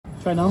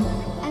Try now.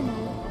 Emel.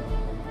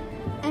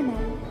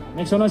 Emel.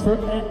 Make some noise for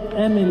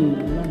Emil.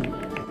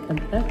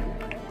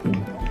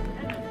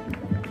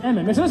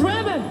 Emil. Make some noise for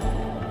Emil.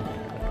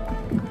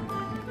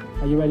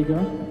 Are you ready,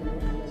 girl?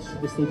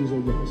 The stage is all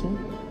yours.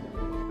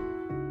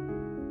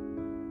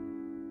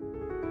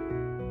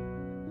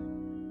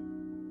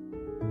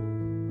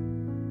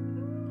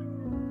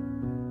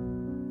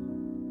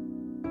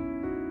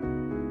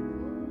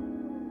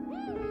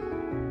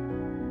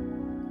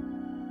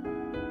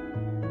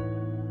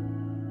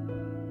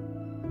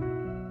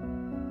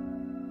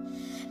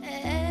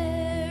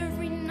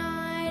 Every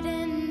night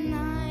in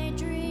my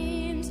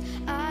dreams,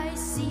 I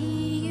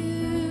see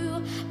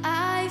you,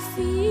 I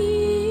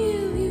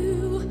feel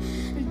you.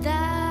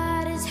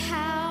 That is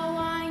how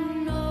I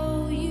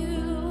know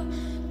you.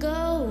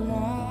 Go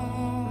on.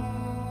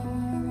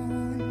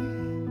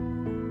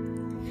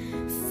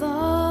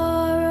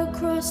 Far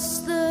across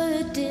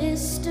the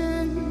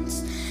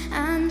distance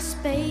and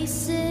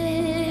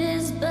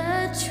spaces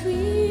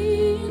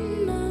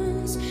between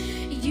us,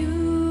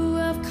 you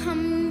have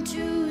come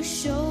to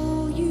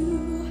show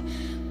you.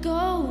 Go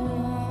on.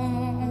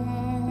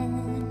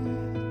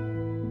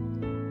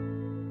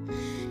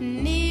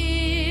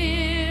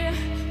 Near,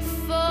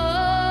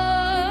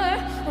 far,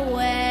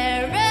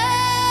 wherever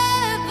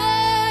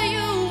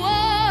you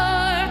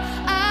are,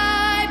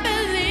 I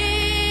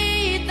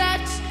believe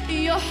that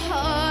your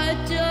heart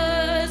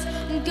does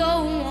go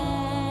on.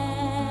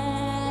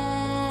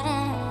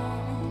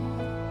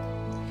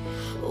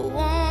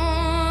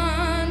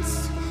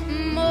 Once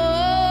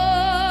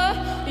more,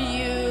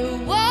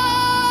 you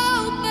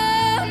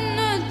open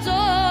the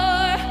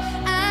door,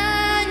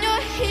 and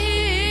you're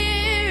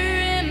here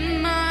in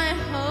my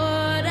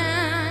heart,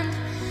 and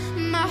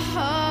my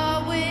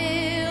heart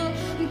will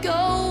go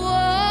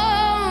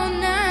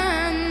on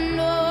and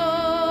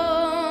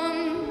on.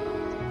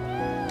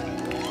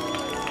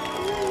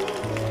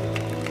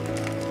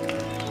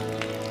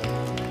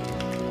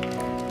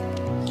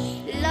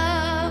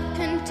 Love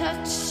can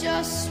touch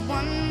us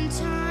one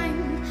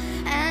time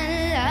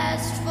and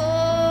last for a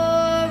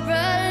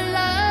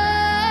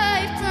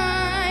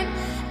lifetime,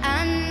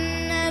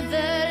 and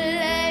never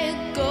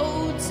let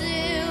go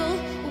till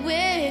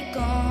we're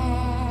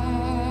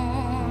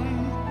gone.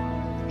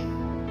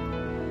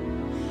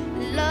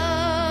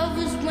 Love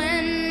was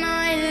when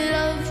I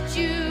loved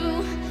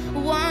you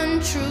one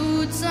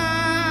true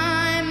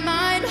time.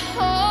 I'd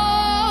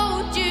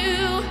hold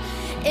you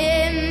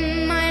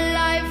in my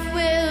life,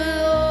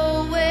 will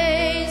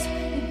always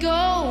go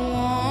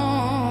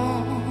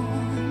on.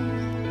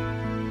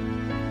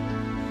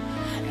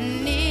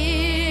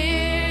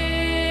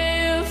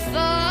 Near,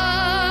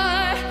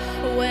 far,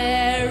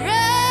 wherever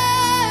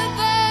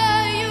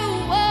you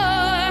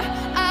are,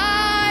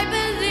 I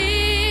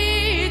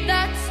believe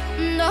that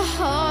the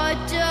heart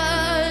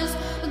does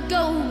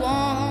go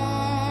on.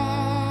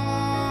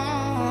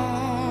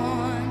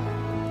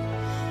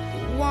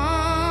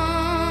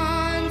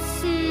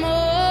 Once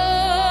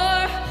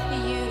more,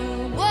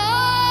 you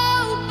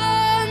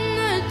open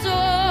the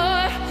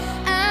door,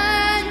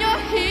 and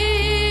you're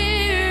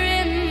here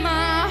in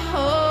my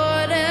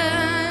heart,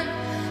 and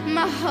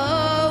my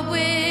heart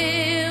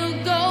will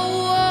go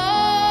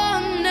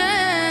on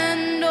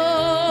and on.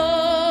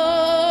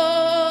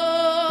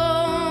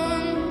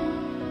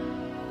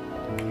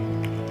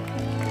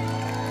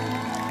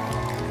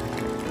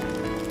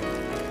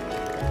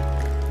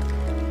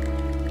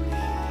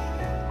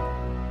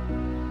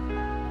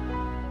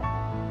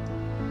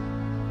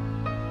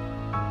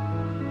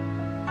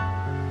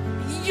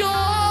 You're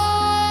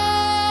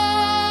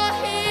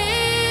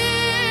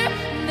here,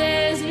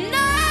 there's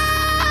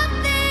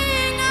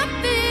nothing I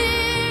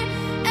fear,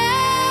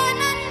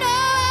 and I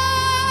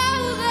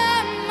know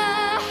that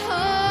my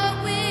heart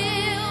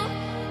will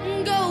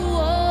go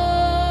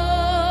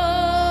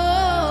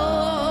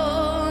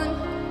on.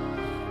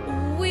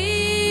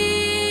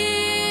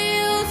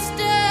 We'll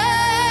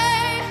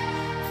stay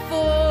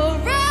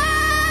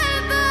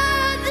forever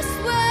this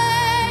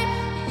way.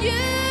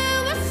 You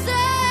are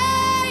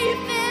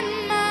safe in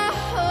my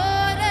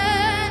heart,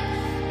 and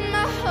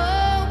my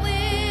heart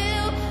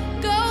will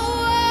go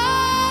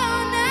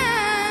on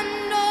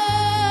and on.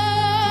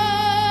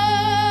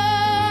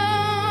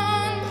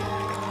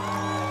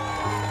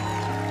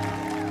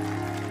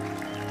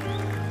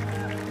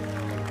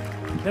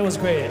 That was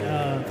great.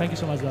 Thank you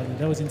so much, Dion.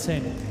 That was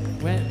insane.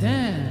 Well,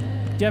 damn. Do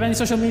you have any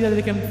social media that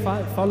they can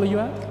follow you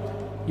at?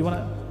 Do you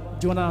wanna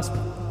ask? Do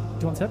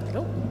you want to tell?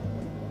 No.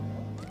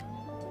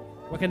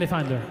 Where can they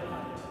find her?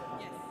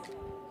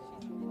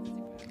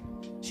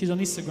 She's on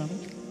Instagram.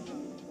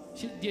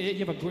 You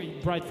have a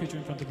great, bright future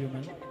in front of you,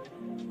 man.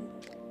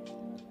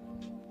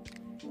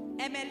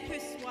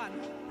 Emel+1.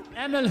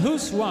 Emel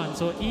Hus1.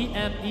 So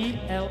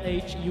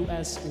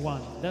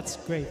EMELHUS1. That's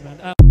great, man.